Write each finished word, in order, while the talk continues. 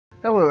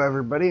Hello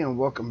everybody and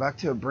welcome back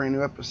to a brand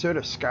new episode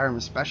of Skyrim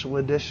Special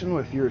Edition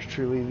with yours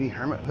truly, the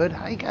Hermithood.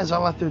 How you guys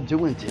all out there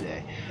doing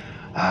today?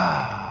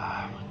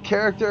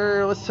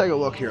 Character, let's take a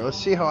look here. Let's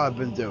see how I've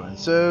been doing.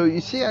 So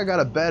you see I got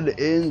a bed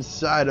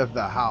inside of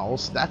the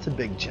house. That's a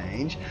big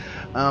change.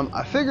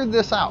 I figured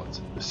this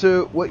out.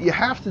 So what you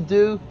have to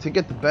do to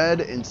get the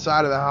bed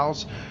inside of the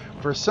house,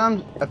 for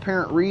some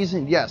apparent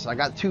reason, yes, I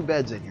got two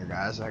beds in here,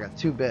 guys. I got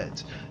two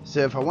beds. So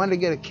if I wanted to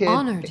get a kid...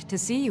 Honored to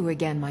see you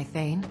again, my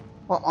Thane.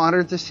 Well,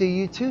 honored to see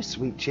you too,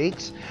 sweet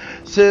cheeks.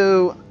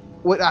 So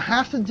what I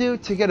have to do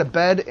to get a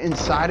bed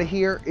inside of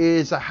here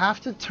is I have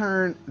to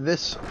turn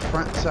this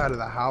front side of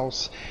the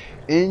house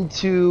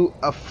into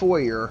a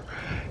foyer,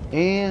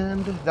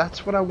 and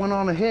that's what I went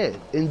on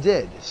ahead and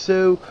did.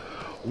 So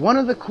one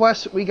of the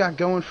quests that we got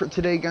going for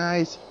today,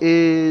 guys,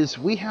 is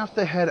we have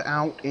to head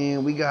out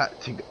and we have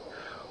to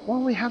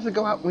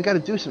go out and we got to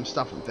do some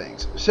stuff and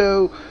things.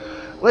 So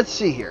let's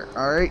see here.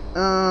 All right.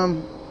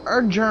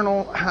 Our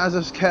journal has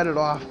us headed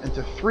off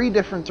into three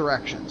different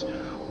directions.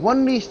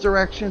 One of these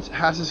directions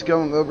has us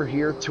going over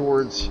here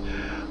towards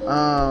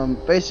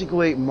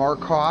basically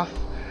Markov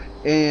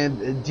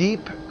and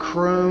Deep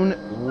Crone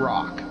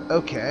Rock.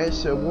 Okay,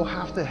 so we'll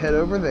have to head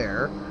over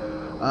there.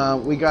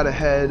 We got to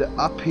head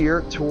up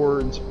here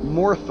towards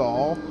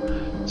Morthal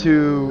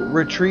to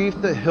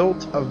retrieve the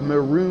hilt of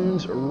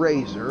Mehrunes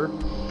Razor.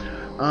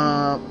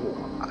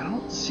 I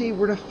don't see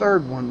where the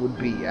third one would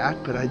be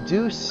at, but I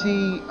do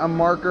see a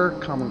marker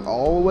coming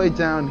all the way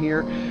down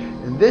here,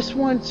 and this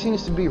one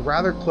seems to be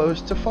rather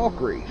close to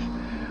Falkreath.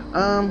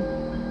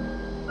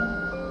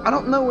 I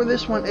don't know where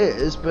this one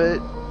is, but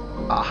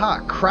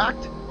aha,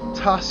 Cracked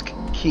Tusk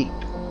Keep.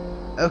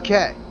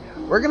 Okay,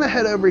 we're gonna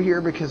head over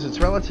here because it's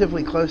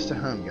relatively close to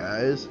home,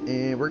 guys,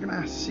 and we're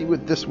gonna see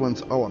what this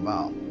one's all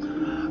about.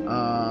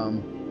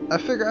 I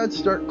figure I'd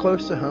start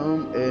close to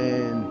home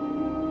and,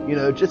 you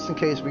know, just in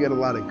case we get a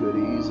lot of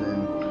goodies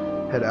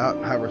and head out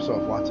and have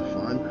ourselves lots of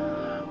fun.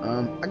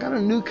 I got a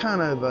new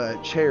kind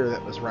of chair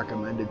that was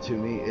recommended to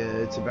me.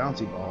 It's a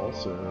bouncy ball,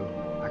 so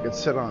I could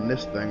sit on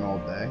this thing all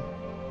day.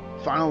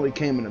 Finally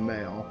came in the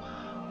mail.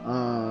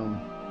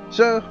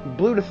 So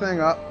blew the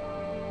thing up,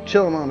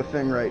 chilling on the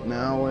thing right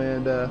now,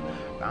 and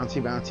bouncy,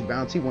 bouncy,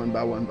 bouncy, one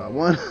by one by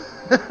one.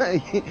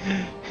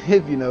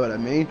 If you know what I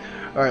mean.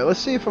 All right, let's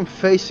see if I'm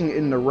facing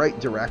in the right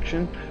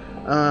direction.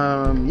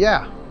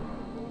 Yeah.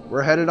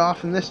 We're headed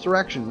off in this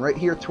direction, right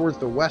here towards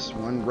the west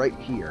one, right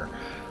here.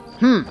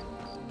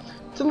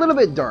 It's a little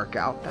bit dark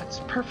out. That's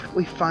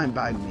perfectly fine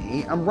by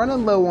me. I'm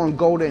running low on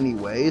gold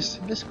anyways.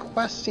 This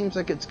quest seems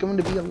like it's going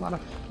to be a lot of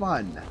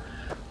fun.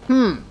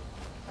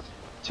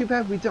 Too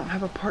bad we don't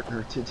have a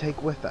partner to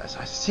take with us.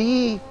 I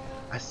see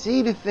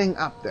the thing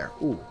up there.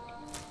 Ooh.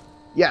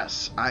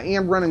 Yes, I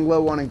am running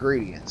low on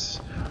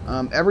ingredients.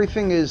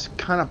 Everything is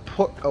kind of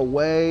put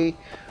away,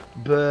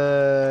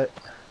 but...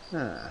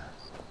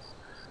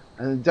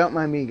 And don't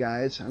mind me,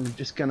 guys. I'm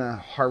just gonna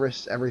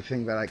harvest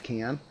everything that I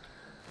can.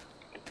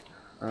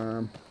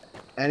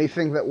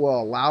 Anything that will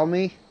allow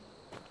me.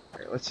 All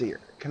right, let's see here.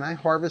 Can I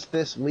harvest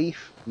this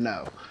leaf?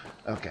 No.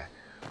 Okay.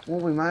 Well,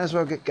 we might as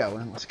well get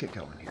going. Let's get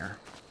going here.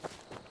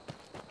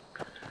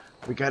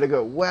 We gotta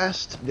go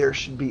west. There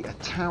should be a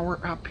tower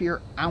up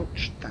here.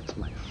 Ouch! That's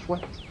my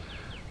foot.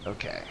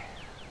 Okay.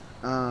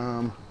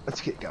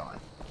 Let's get going.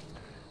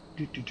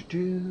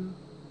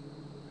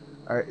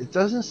 Alright, it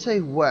doesn't say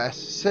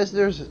west. It says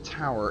there's a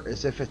tower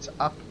as if it's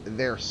up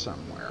there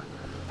somewhere.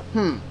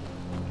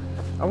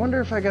 I wonder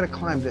if I gotta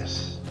climb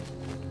this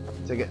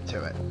to get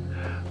to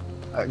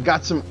it.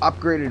 Got some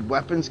upgraded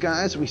weapons,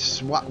 guys. We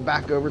swapped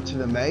back over to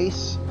the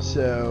mace,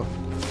 so...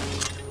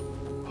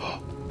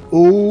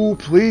 Oh,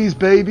 please,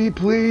 baby,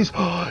 please.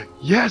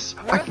 Yes,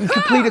 I can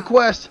complete a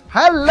quest.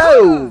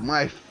 Hello,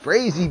 my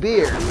crazy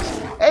beards.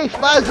 Hey,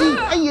 Fuzzy,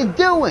 how you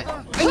doing?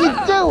 How you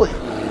doing?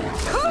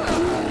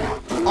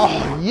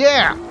 Oh,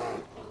 yeah!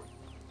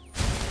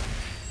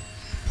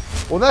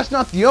 Well, that's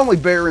not the only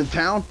bear in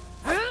town.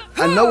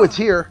 I know it's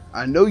here.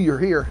 I know you're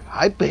here.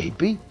 Hi,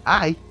 baby.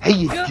 Hi. How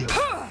you doing?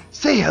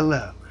 Say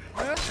hello.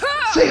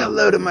 Say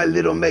hello to my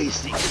little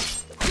Macy.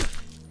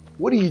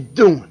 What are you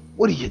doing?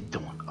 What are you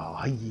doing?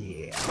 Oh,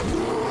 yeah.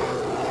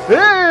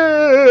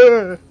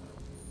 Ah!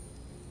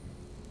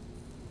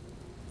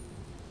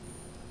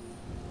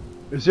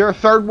 Is there a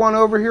third one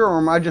over here, or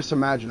am I just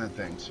imagining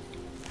things?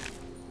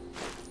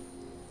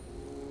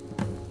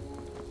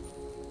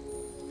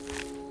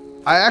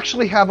 I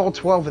actually have all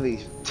 12 of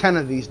these, 10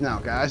 of these now,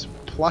 guys,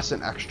 plus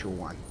an extra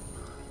one.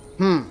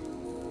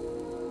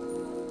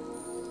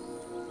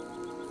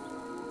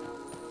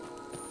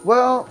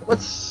 Well,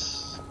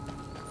 let's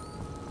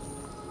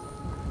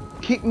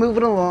keep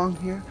moving along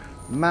here.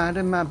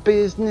 Minding my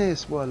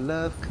business while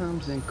love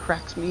comes and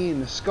cracks me in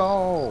the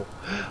skull.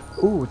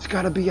 Ooh, it's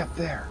got to be up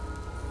there.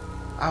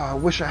 Oh, I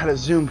wish I had a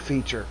zoom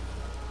feature.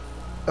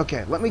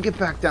 Okay, let me get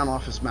back down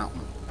off this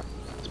mountain.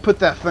 Put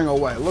that thing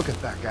away. Look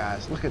at that,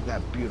 guys. Look at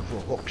that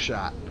beautiful hook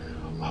shot.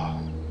 Oh,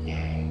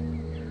 yeah.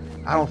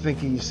 I don't think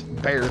these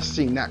bears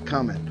seen that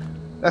coming.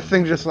 That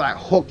thing just like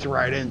hooked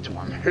right into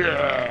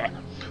him.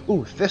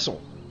 Ooh, thistle.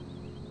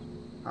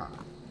 Huh.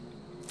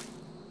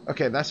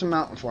 Okay, that's a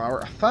mountain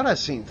flower. I thought I'd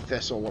seen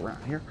thistle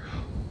around here.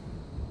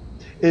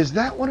 Is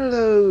that one of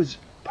those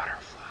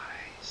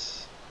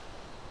butterflies?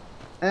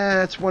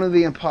 It's one of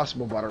the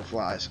impossible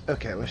butterflies.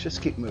 Okay, let's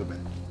just keep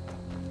moving.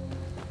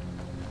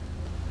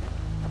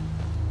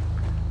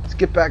 Let's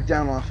get back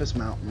down off this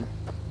mountain.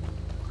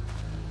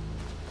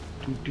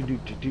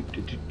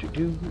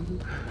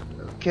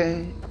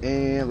 Okay,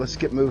 and let's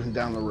get moving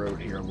down the road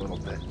here a little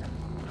bit.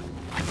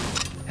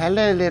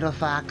 Hello, little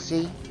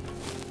foxy.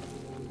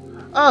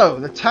 Oh,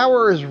 the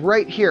tower is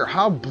right here.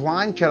 How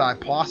blind could I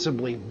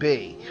possibly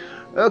be?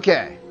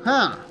 Okay,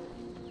 huh.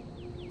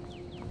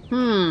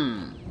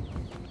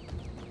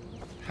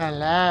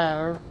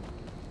 Hello.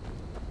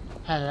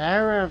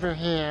 Hello over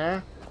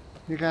here.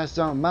 You guys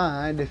don't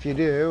mind if you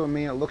do. I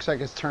mean, it looks like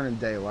it's turning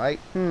daylight.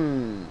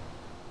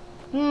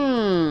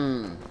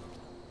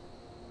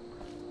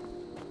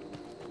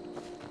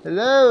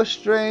 Hello,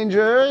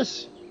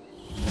 strangers.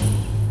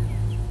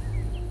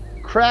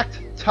 Cracked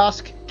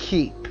Tusk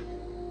Keep.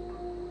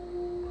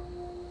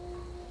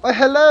 Well,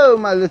 hello,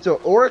 my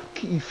little orc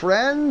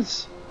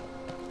friends.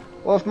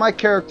 Well, if my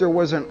character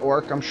was an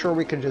orc, I'm sure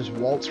we could just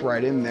waltz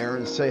right in there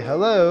and say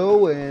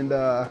hello and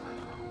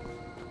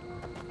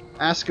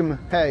ask him,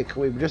 hey,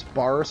 can we just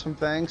borrow some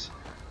things?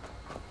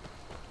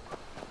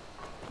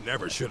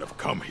 Never should have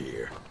come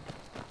here.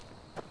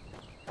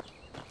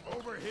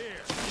 Over here.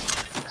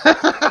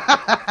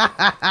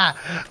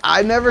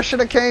 I never should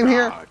have came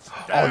here. God,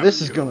 Oh,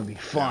 this is you. going to be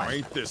fun. Now,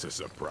 ain't this a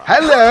surprise?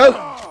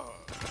 Hello.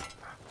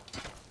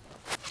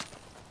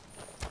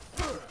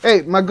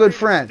 Hey, my good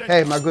friend.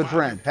 Hey, my good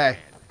friend. Hey.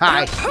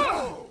 Hi.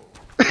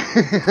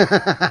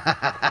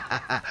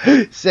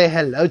 Say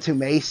hello to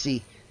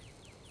Macy.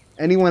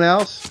 Anyone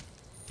else?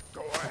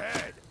 Go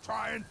ahead.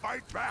 Try and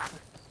fight back.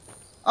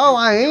 Oh,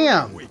 I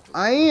am.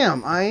 I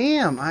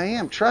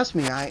am. Trust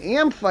me, I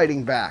am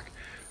fighting back.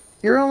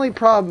 Your only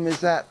problem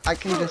is that I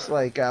can just,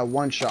 like,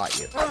 one-shot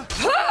you.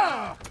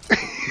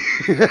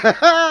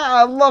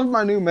 I love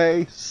my new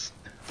mace.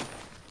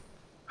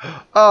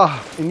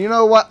 Oh, and you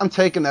know what? I'm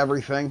taking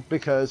everything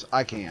because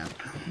I can.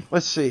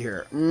 Let's see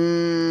here.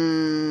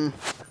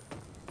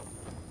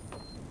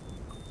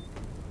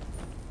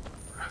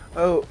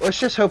 Oh, let's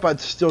just hope I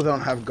still don't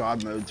have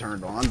God mode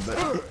turned on.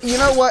 But you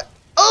know what?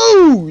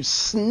 Oh,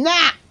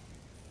 snap!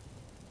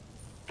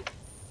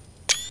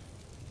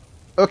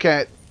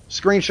 Okay,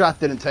 screenshot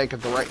didn't take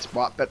it the right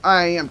spot, but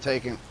I am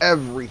taking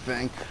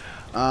everything.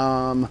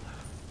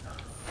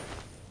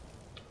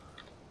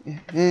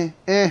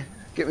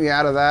 Get me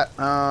out of that.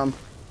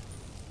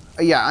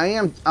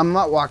 Yeah, I'm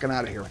not walking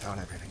out of here without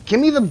everything. Give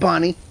me the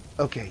bunny.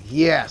 Okay,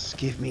 yes,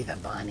 give me the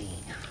bunny.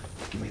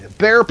 Give me the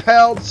bear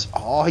pelts.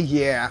 Oh,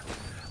 yeah.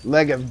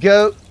 Leg of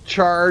goat,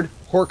 charred,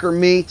 horker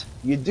meat.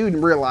 You do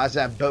realize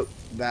that boat,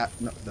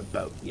 the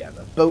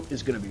boat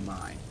is going to be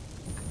mine.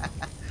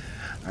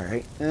 All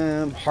right,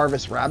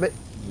 harvest rabbit.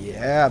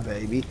 Yeah,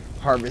 baby.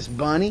 Harvest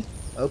bunny.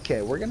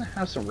 Okay, we're going to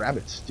have some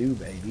rabbit stew,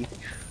 baby.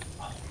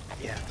 Oh,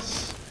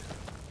 yes.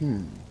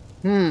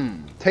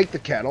 Take the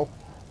kettle.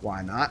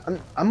 Why not?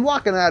 I'm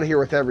walking out of here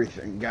with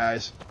everything,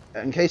 guys.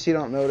 In case you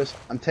don't notice,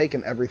 I'm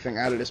taking everything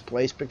out of this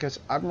place because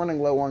I'm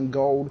running low on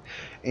gold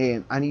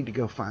and I need to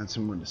go find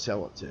someone to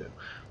sell it to.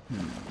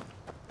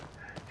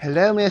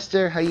 Hello,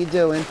 mister. How you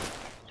doing?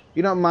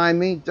 You don't mind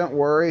me? Don't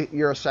worry.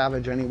 You're a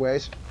savage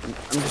anyways. I'm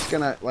just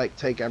gonna, like,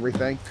 take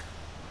everything.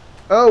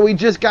 Oh, we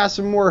just got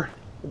some more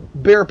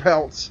bear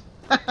pelts.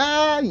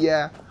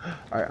 Yeah.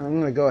 Alright, I'm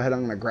gonna go ahead.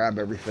 I'm gonna grab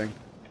everything.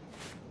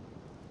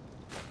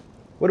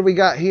 What do we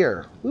got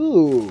here?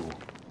 Ooh,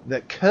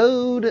 the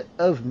Code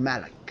of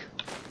Malik.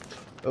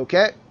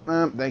 Okay,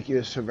 thank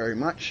you so very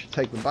much.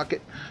 Take the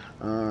bucket.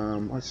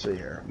 Let's see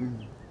here.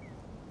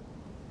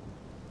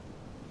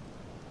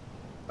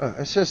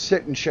 It says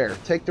sit and share.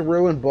 Take the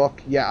ruined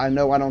book. Yeah, I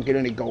know I don't get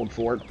any gold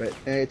for it, but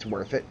it's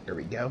worth it. There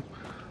we go.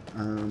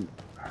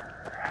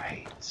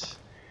 Alright.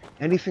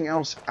 Anything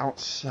else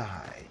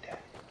outside?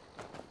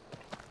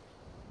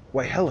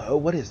 Wait, hello,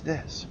 what is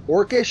this?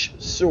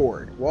 Orcish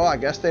sword. Well, I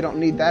guess they don't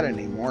need that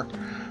anymore.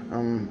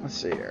 Let's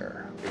see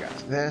here. We got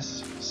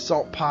this.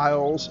 Salt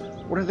piles.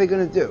 What are they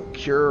going to do?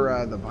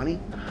 Cure the bunny?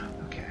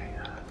 Okay.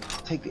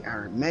 Take the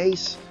iron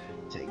mace.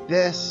 Take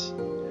this.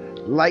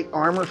 Light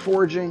armor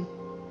forging.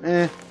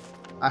 I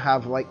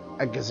have like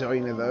a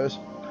gazillion of those.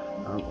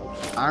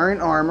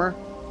 Iron armor.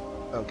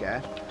 Okay.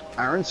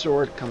 Iron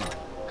sword. Come on.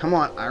 Come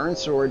on, iron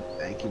sword.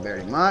 Thank you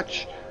very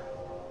much.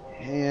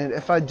 And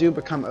if I do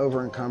become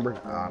over encumbered,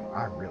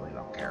 I really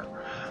don't care.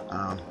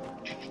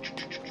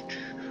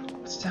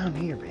 What's down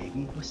here,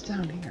 baby? What's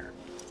down here?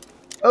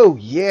 Oh,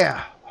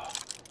 yeah.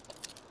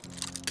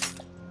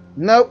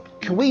 Nope.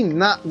 Can we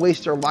not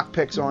waste our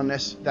lockpicks on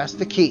this? That's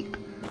the keep.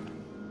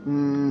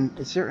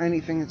 Is there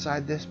anything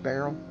inside this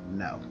barrel?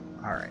 No.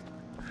 All right.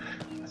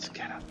 Let's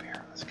get up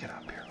here. Let's get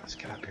up here. Let's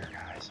get up here,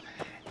 guys.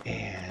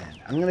 And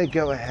I'm going to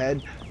go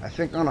ahead. I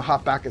think I'm going to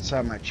hop back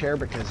inside my chair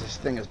because this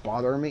thing is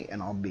bothering me,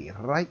 and I'll be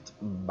right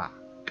back.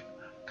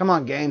 Come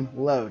on, game.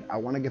 Load. I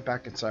want to get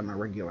back inside my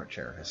regular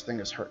chair. This thing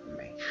is hurting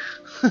me.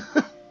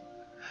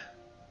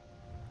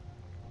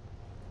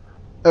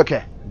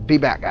 Okay, be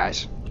back,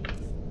 guys.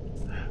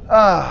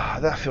 Ah,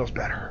 that feels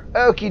better.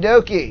 Okie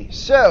dokie.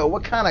 So,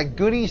 what kind of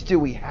goodies do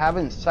we have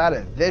inside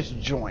of this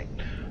joint?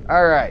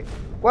 Alright.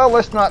 Well,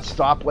 let's not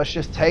stop. Let's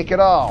just take it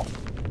all.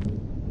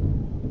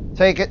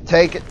 Take it,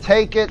 take it,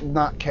 take it.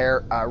 Not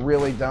care. I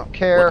really don't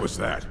care. What was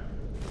that?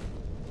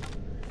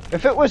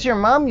 If it was your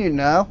mom, you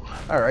know.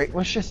 Alright,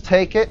 let's just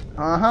take it.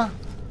 Uh-huh.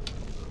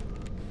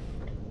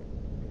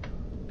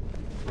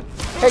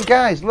 Hey,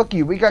 guys,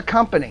 looky. We got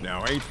company.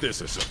 Now, ain't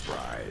this a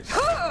surprise?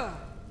 I'll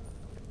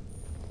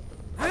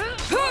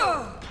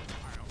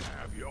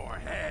have your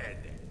head.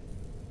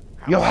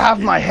 You'll have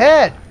my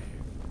head.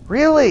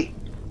 Really?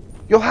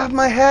 You'll have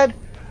my head?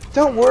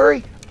 Don't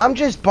worry. I'm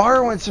just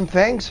borrowing some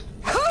things.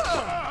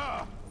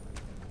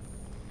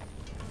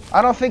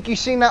 I don't think you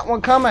seen that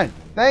one coming.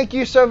 Thank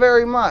you so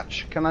very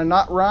much. Can I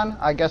not run?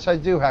 I guess I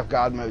do have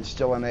God mode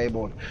still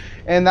enabled.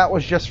 And that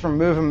was just from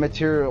moving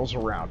materials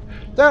around.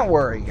 Don't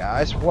worry,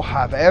 guys. We'll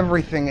have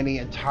everything in the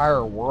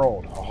entire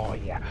world. Oh,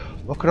 yeah.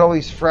 Look at all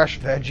these fresh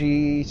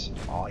veggies.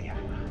 Oh, yeah.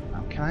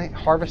 Can I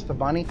harvest the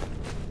bunny?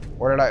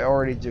 Or did I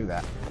already do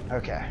that?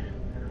 Okay.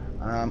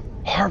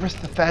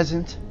 Harvest the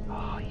pheasant.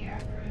 Oh, yeah.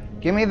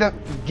 Give me the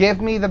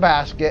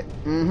basket.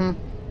 Mm-hmm.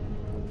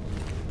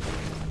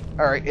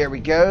 Alright, here we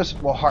go.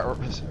 We'll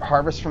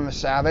harvest from the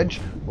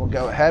savage. We'll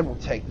go ahead. We'll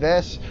take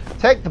this.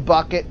 Take the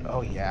bucket.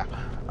 Oh, yeah.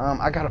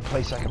 I got a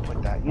place I can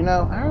put that. You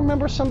know, I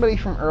remember somebody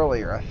from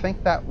earlier. I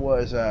think that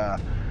was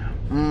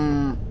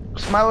Smilo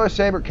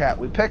Sabercat.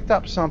 We picked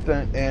up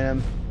something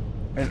in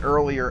an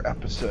earlier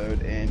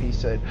episode, and he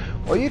said,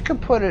 well, you can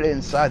put it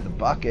inside the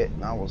bucket.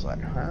 And I was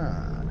like,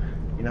 huh.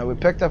 You know, we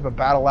picked up a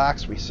battle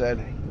axe. We said,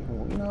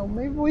 you know,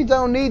 maybe we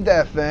don't need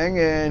that thing.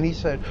 And he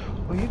said,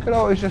 well, you could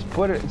always just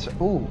put it and say,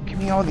 ooh, give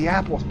me all the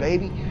apples,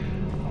 baby.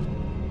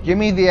 Give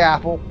me the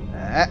apple.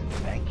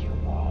 Thank you.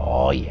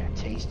 Oh, yeah,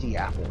 tasty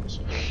apples.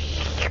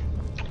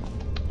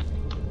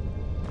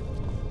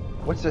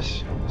 What's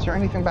this? Is there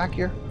anything back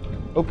here?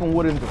 Open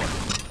wooden door.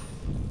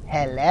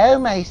 Hello,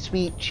 my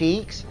sweet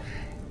cheeks.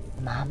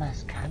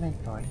 Mama's coming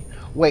for you.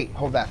 Wait,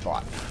 hold that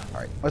thought.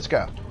 All right, let's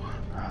go.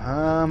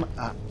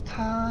 Up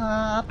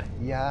top.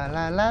 Ya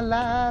la la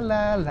la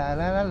la la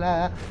la la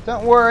la.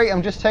 Don't worry,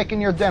 I'm just taking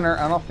your dinner.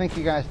 I don't think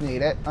you guys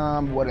need it.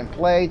 Wooden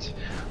plates.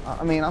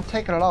 I mean, I'm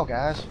taking it all,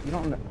 guys. You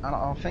don't. I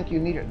don't think you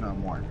need it no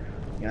more.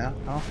 You know,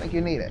 I don't think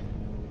you need it.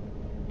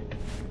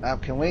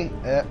 Can we?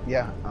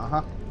 Yeah.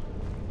 Uh-huh.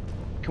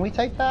 Can we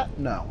take that?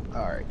 No.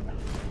 All right.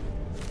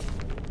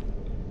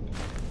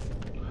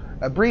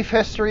 A brief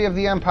history of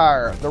the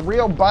Empire. The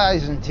real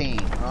Byzantine.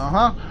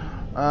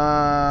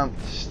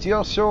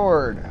 Steel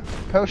sword.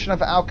 Potion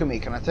of alchemy.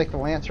 Can I take the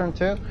lantern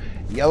too?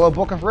 Yellow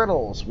book of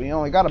riddles. We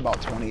only got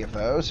about 20 of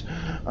those.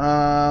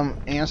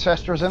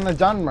 Ancestors in the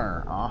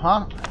Dunmer.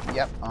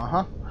 Yep.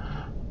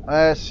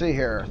 Let's see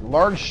here.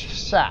 Large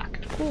sack.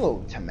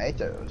 Ooh,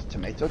 tomatoes.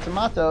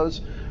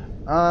 Tomatoes.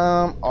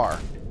 R.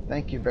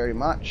 Thank you very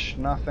much.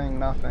 Nothing.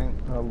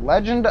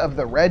 Legend of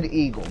the Red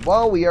Eagle.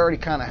 Well, we already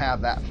kind of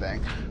have that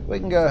thing. We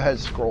can go ahead and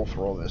scroll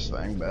through this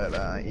thing,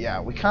 but yeah,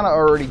 we kind of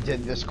already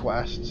did this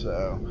quest,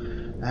 so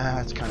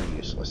that's kind of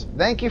useless.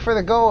 Thank you for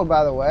the gold,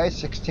 by the way.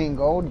 16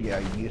 gold.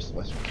 Yeah,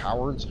 useless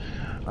cowards.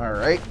 All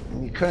right,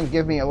 you couldn't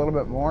give me a little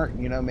bit more.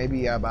 You know,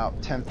 maybe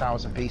about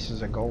 10,000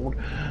 pieces of gold.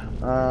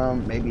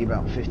 Maybe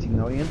about 50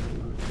 million.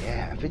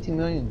 Yeah, 50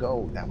 million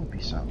gold. That would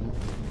be something.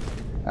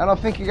 I don't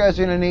think you guys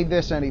are going to need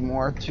this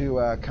anymore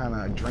to kind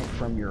of drink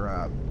from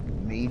your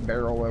mead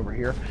barrel over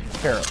here.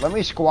 Here, let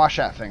me squash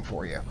that thing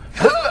for you.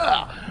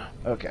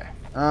 Okay.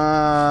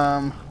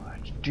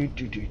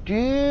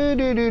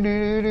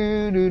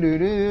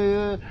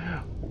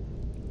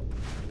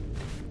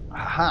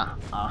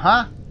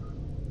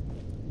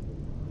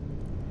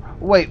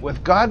 Wait,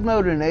 with God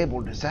mode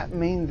enabled, does that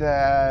mean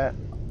that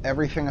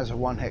everything is a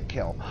one-hit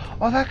kill?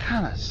 Oh, that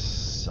kind of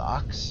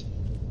sucks.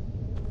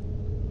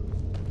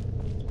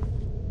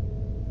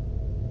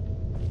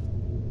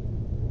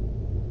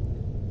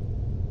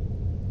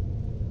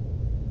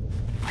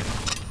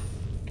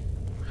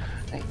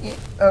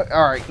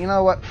 Alright, you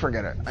know what?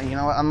 Forget it. You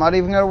know what? I'm not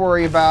even going to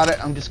worry about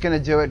it. I'm just going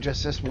to do it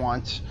just this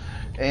once.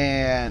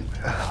 And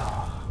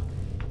I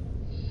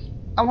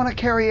want to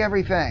carry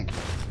everything.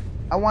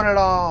 I want it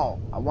all.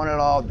 I want it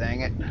all,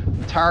 dang it.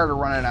 I'm tired of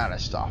running out of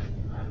stuff.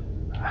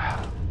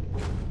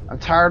 I'm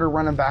tired of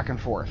running back and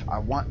forth. I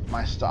want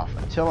my stuff.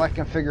 Until I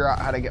can figure out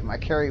how to get my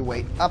carry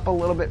weight up a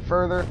little bit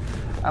further.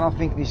 I don't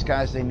think these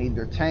guys, they need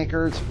their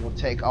tankards. We'll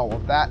take all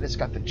of that. It's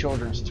got the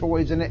children's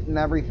toys in it and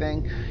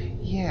everything.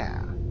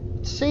 Yeah.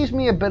 It saves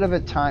me a bit of a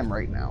time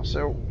right now.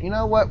 So, you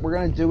know what? We're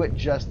going to do it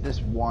just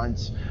this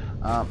once.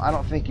 I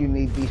don't think you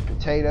need these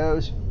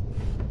potatoes.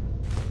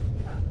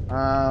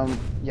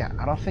 Yeah,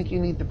 I don't think you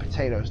need the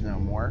potatoes no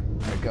more. I'm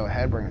going to go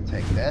ahead. We're going to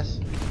take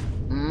this.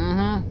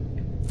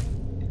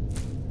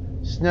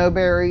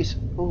 Snowberries.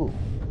 Ooh,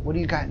 what do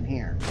you got in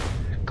here?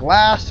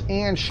 Glass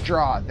and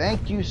straw.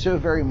 Thank you so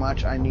very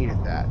much. I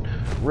needed that.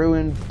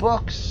 Ruined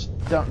books.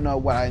 Don't know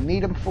what I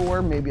need them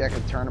for. Maybe I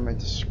could turn them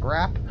into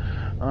scrap.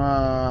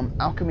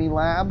 Alchemy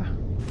lab.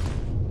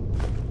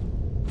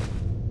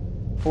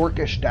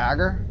 Orcish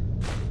dagger.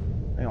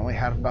 I only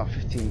had about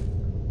 15.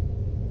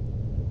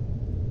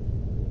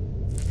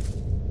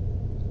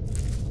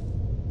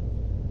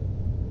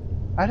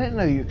 I didn't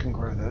know you can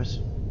grow those.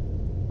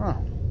 Huh.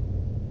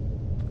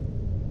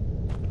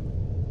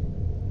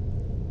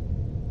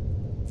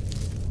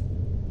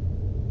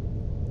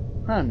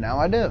 Huh, now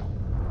I do.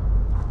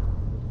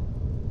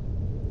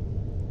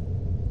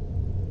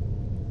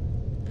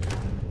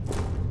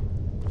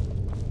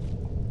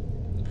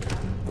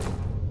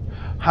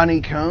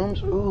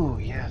 Honeycombs. Ooh,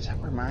 yes, that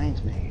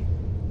reminds me.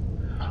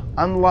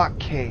 Unlock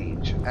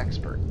cage.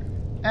 Expert.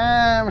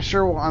 I'm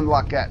sure we'll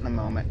unlock that in a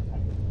moment.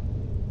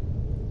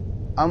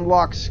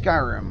 Unlock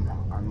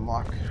Skyrim.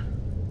 Unlock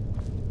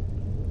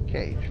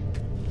cage.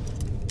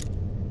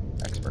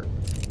 Expert.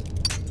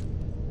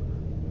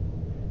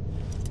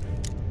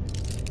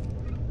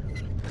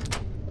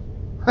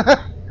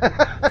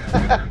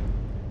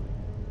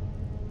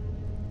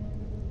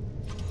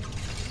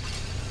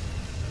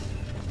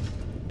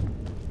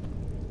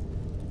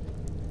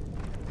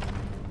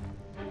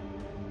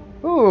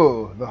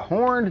 Ooh, the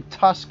Horned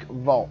Tusk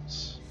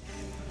Vaults.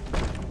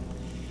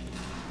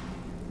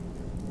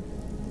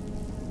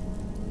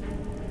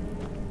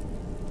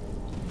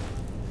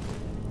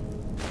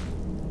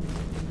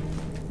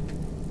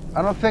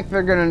 I don't think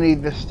they're going to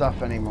need this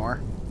stuff anymore.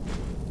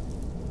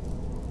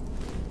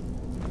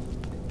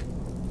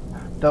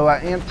 Though I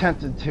am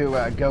tempted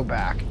to go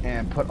back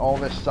and put all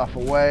this stuff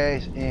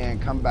away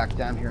and come back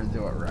down here and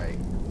do it right.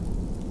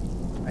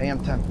 I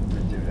am tempted to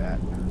do that.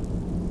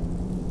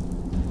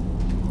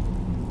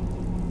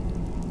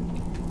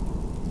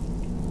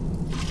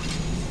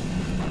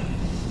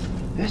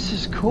 This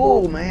is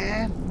cool,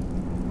 man.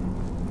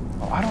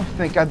 Oh, I don't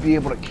think I'd be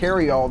able to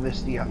carry all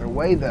this the other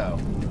way, though.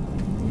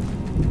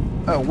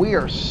 Oh, we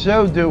are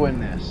so doing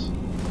this.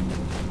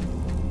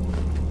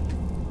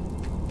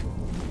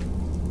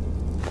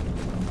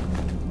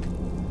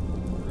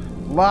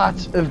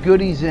 Lots of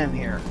goodies in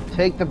here.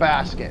 Take the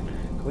basket.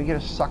 Can we get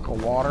a suck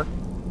of water?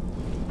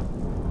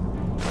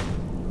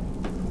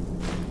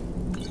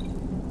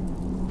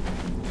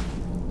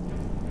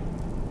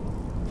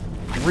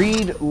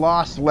 Read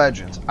Lost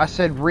Legends. I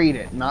said read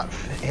it, not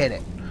hit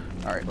it.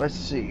 Alright, let's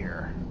see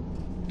here.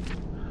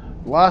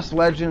 Lost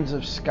Legends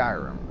of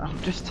Skyrim. Oh,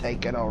 just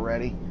take it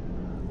already.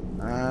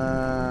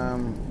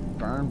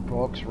 Burn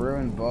books,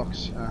 ruin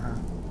books.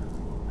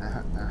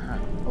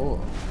 Oh,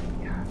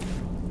 yeah.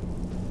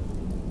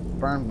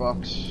 Burn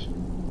books.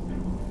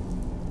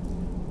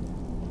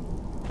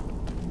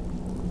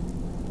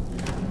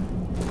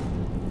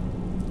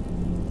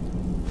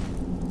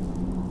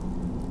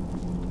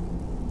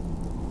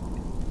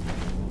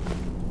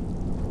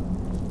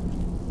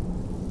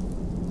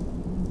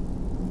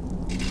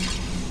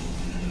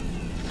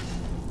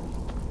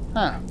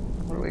 Huh,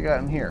 what do we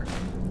got in here?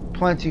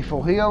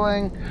 Plentiful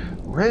healing.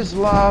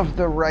 Rizlov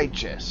the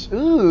Righteous.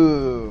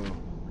 Ooh.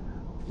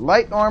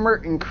 Light armor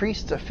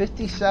increased to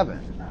 57.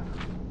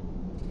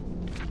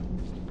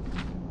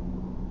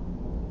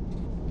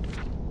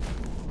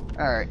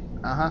 Alright,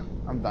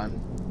 I'm done.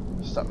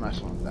 Stop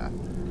messing with that.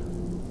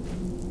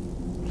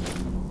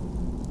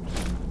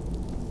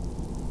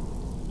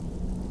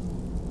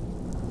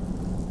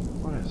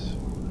 What is it?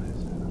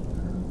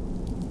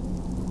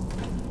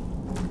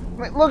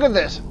 I mean, look at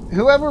this.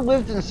 Whoever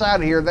lived inside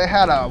of here, they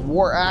had a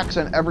war axe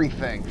and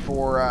everything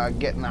for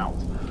getting out.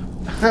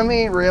 I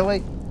mean,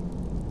 really?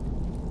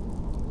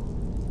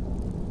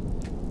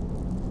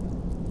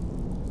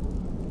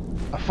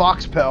 A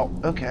fox pelt.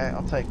 Okay,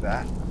 I'll take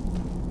that.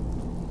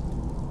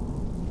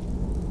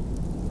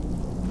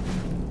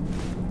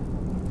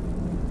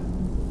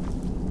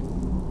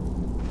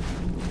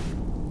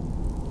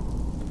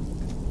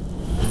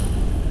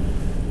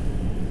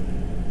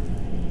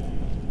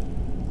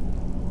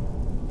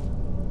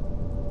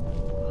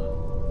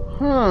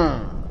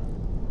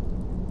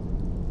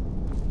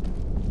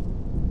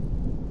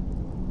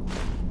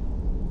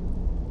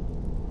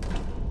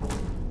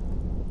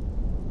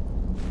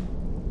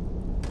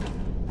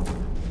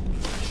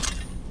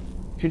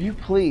 Could you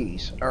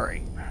please,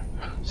 alright,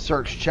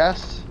 search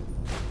chests.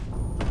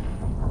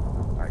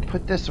 Alright,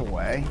 put this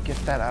away, get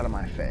that out of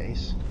my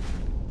face.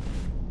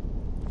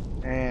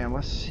 And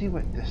let's see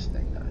what this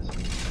thing does.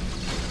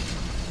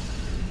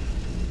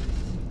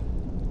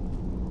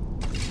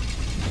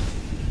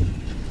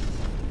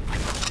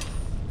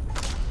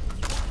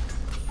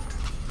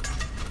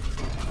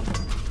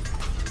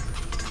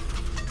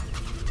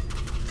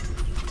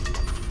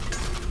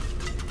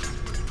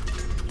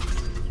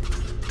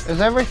 Is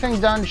everything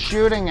done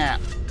shooting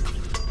at?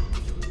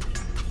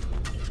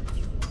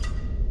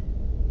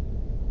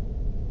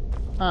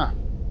 Huh.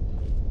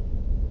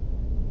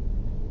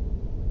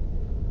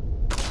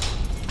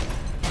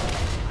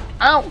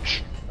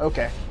 Ouch!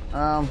 Okay.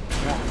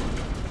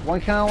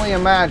 One can only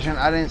imagine.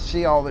 I didn't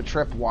see all the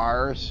trip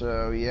wires,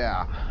 so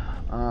yeah.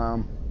 I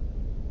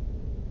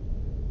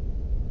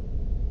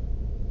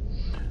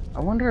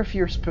wonder if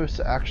you're supposed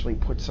to actually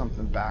put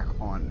something back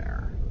on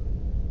there.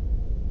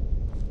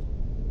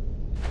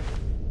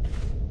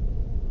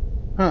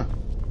 Huh.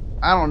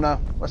 I don't know.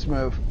 Let's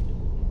move.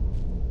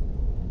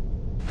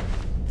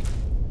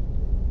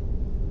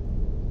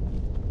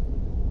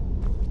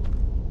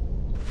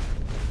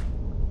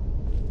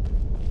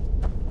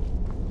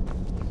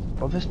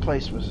 Well, this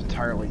place was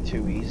entirely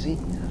too easy.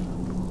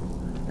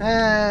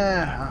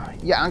 Yeah,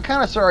 I'm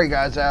kind of sorry,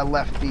 guys. I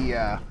left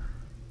the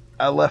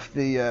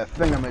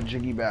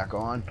thingamajiggy back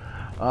on,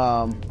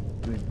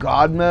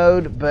 God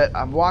mode. But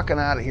I'm walking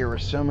out of here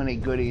with so many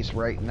goodies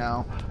right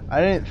now.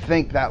 I didn't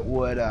think that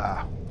would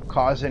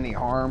cause any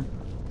harm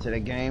to the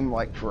game,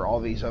 like for all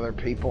these other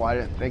people. I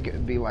didn't think it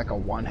would be like a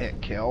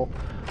one-hit kill.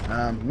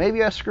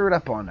 Maybe I screwed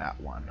up on that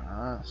one.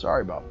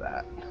 Sorry about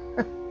that.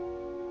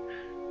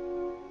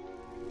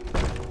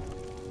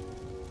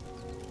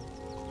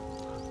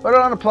 But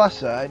on the plus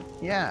side,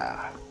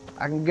 yeah,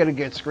 I can get a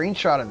good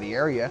screenshot of the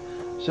area.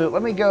 So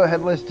let me go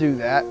ahead, let's do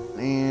that.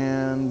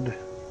 And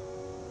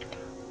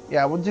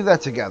yeah, we'll do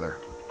that together.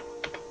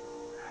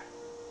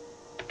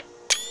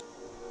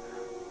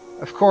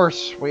 Of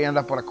course, we end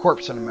up with a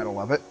corpse in the middle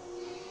of it.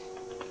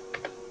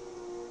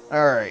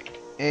 Alright,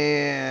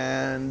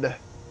 and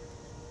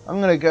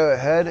I'm going to go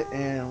ahead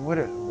and...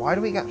 why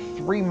do we got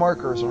 3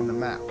 markers on the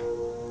map?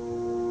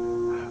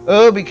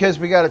 Oh, because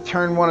we got to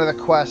turn one of the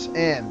quests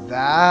in.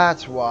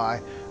 That's why.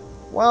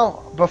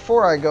 Well,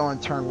 before I go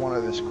and turn one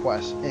of these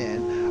quests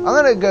in, I'm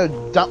going to go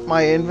dump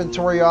my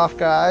inventory off,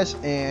 guys,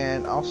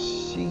 and I'll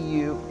see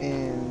you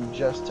in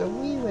just a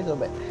wee little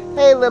bit.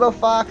 Hey, little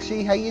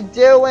Foxy, how you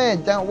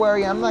doing? Don't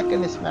worry, I'm not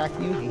going to smack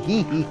you.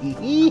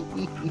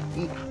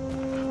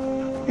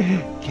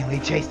 Can we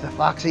chase the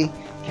Foxy?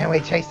 Can we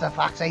chase the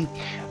Foxy?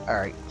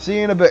 Alright, see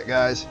you in a bit,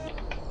 guys.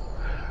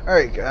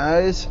 Alright,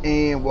 guys,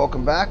 and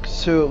welcome back.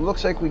 So it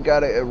looks like we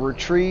gotta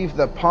retrieve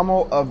the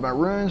pommel of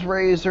Mehrunes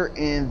Razor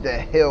and the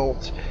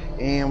hilt,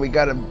 and we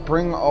gotta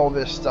bring all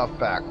this stuff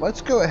back. Let's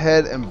go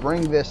ahead and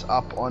bring this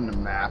up on the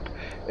map.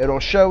 It'll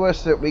show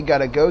us that we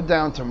gotta go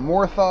down to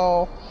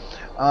Morthal.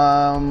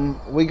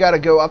 We gotta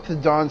go up to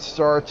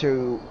Dawnstar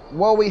to...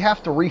 well, we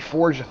have to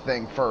reforge a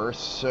thing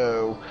first,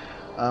 so...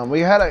 we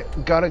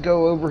gotta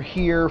go over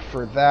here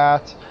for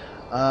that.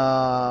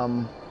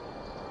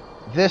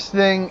 This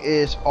thing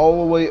is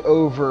all the way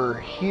over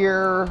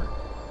here,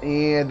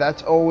 and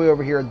that's all the way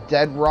over here,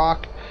 Dead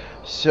Rock.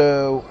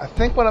 So I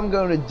think what I'm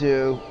going to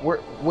do...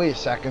 wait a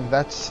second,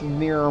 that's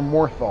near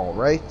Morthal,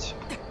 right?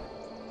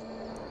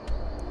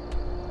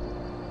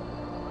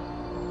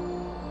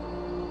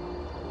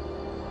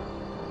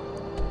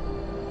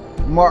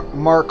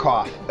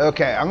 Markoth.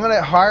 Okay, I'm going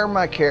to hire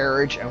my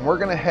carriage, and we're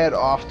going to head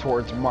off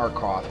towards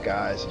Markoth,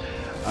 guys.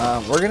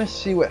 We're going to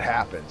see what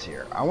happens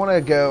here. I want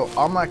to go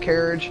on my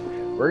carriage.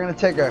 We're going to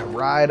take a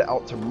ride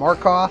out to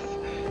Markoth,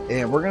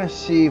 and we're going to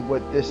see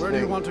what this Where do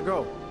you want to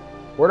go?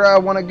 Where do I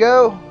want to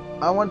go?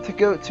 I want to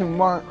go to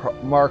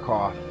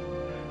Markoth.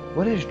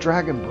 What is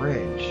Dragon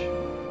Bridge?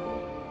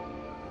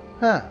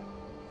 Huh.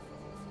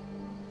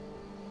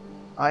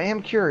 I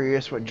am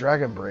curious what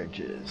Dragon Bridge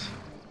is.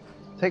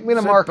 Take me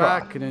to Markoth. Sit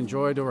back and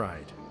enjoy the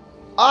ride.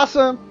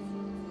 Awesome.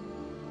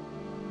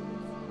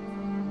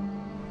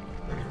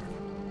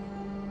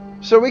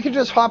 So we can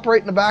just hop right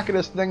in the back of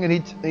this thing,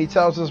 and he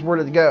tells us where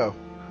to go.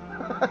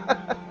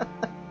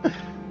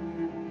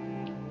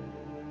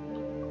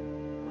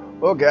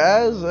 Well,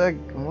 guys,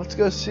 let's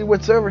go see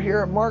what's over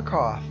here at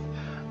Markoth.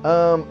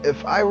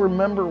 If I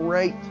remember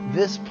right,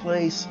 this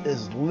place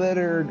is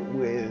littered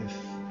with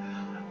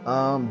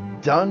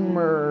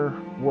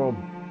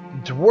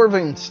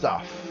dwarven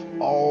stuff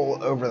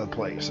all over the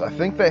place. I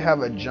think they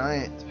have a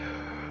giant...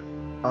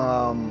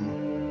 I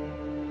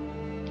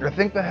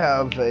think they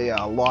have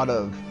a lot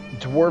of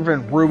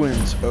dwarven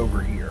ruins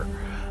over here.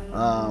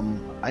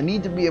 I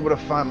need to be able to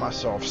find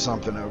myself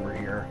something over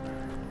here.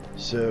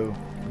 So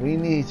we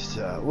need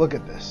to look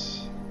at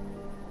this.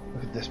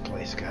 Look at this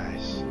place,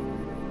 guys.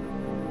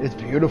 It's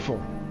beautiful.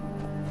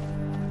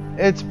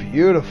 It's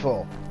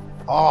beautiful.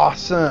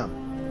 Awesome.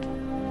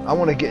 I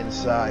want to get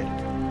inside.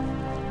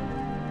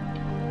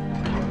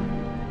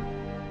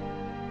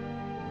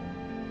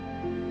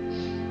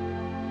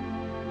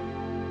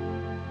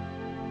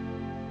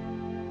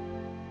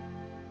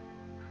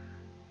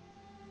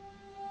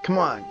 Come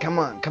on, come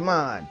on, come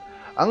on.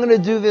 I'm going to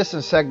do this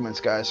in segments,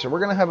 guys. So we're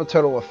going to have a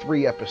total of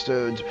 3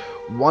 episodes,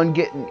 one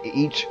getting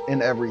each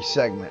and every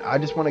segment. I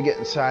just want to get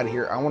inside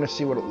here. I want to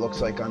see what it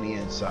looks like on the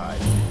inside.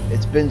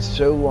 It's been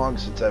so long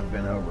since I've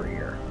been over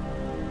here.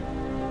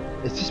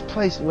 Is this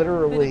place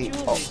literally...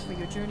 Oh. For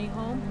your journey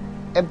home?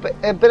 A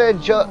bit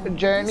of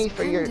journey This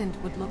for your...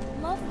 pendant would look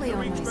lovely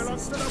on my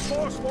sister.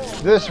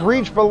 This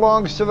reach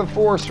belongs to the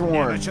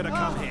Forsworn. Should have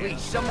come here.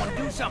 Please, someone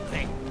do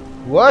something.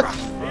 What?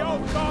 The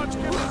old gods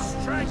give us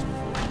strength.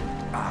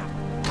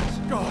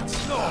 Gods,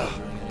 no.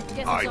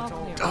 Guess I it's all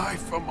clear. die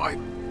for my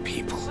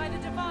people. By the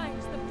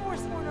divines, the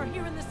Forsworn are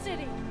here in the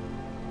city.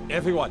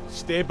 Everyone,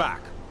 stay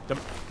back. The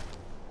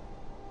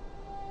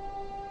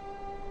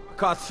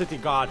Akkad City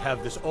Guard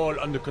have this all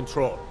under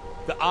control.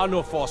 There are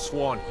no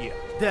Forsworn here.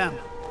 Damn.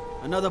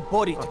 Another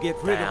body to get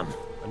rid Damn. of.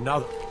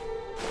 Another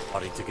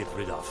body to get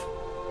rid of.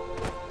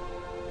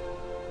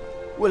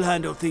 We'll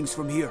handle things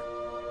from here.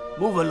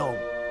 Move along.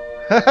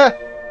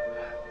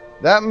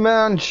 That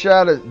man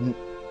shouted...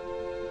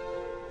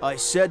 I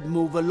said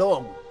move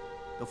along.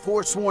 The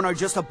Forsworn are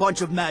just a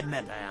bunch of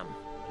madmen. Damn.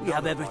 We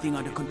have everything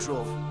under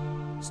control.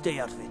 Stay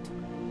out of it.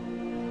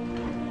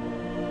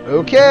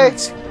 Okay.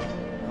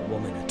 A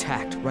woman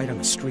attacked right on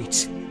the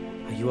streets.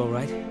 Are you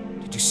alright?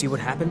 Did you see what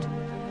happened?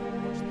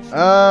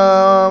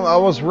 I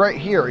was right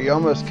here. You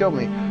almost killed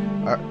me.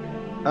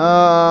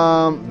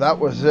 That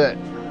was it.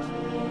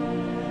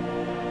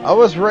 I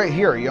was right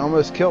here. You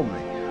almost killed me.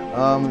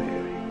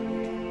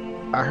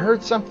 I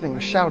heard something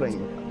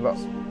shouting, but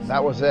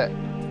that was it.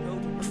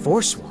 A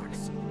Forsworn?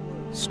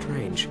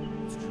 Strange.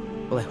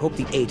 Well, I hope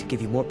the 8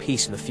 give you more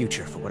peace in the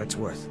future, for what it's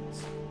worth.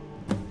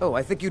 Oh,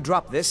 I think you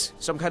dropped this.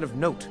 Some kind of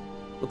note.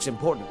 Looks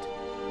important.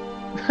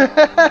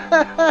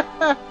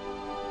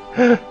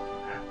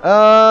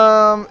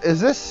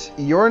 Is this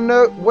your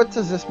note? What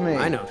does this mean?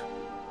 My note?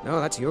 No,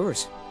 that's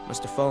yours.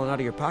 Must have fallen out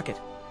of your pocket.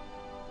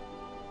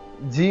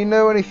 Do you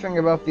know anything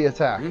about the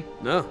attack?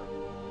 No.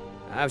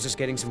 I was just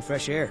getting some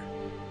fresh air.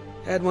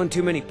 Had one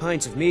too many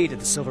pints of mead at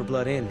the Silver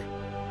Blood Inn.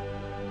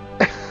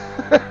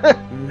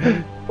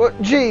 Well,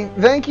 gee,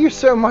 thank you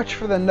so much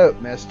for the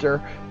note,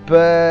 mister.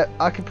 But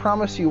I can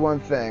promise you one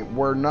thing.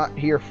 We're not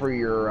here for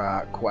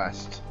your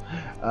quest.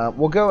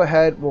 We'll go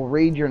ahead. We'll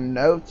read your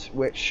note,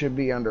 which should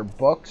be under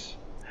books.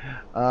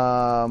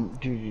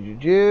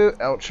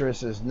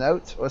 Eltriss's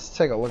note. Let's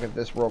take a look at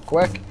this real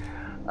quick.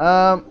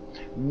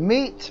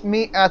 Meet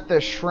me at the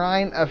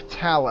Shrine of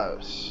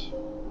Talos.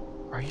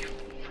 Are you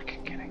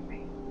freaking kidding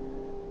me?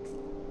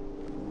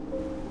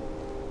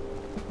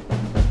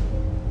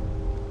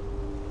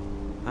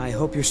 I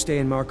hope you're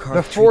staying Markarth.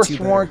 The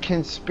Forsworn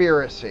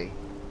Conspiracy.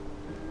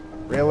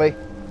 Really?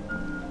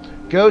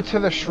 Go to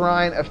the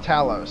Shrine of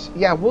Talos.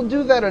 Yeah, we'll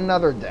do that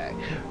another day.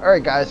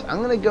 Alright guys,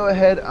 I'm going to go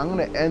ahead. I'm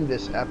going to end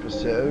this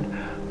episode.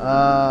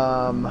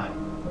 I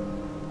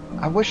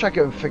wish I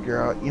could figure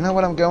out, you know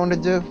what I'm going to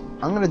do?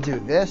 I'm going to do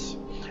this.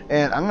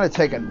 And I'm going to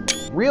take a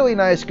really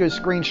nice good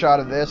screenshot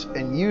of this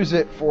and use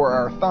it for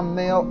our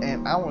thumbnail.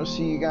 And I want to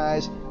see you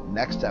guys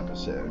next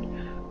episode.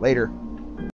 Later.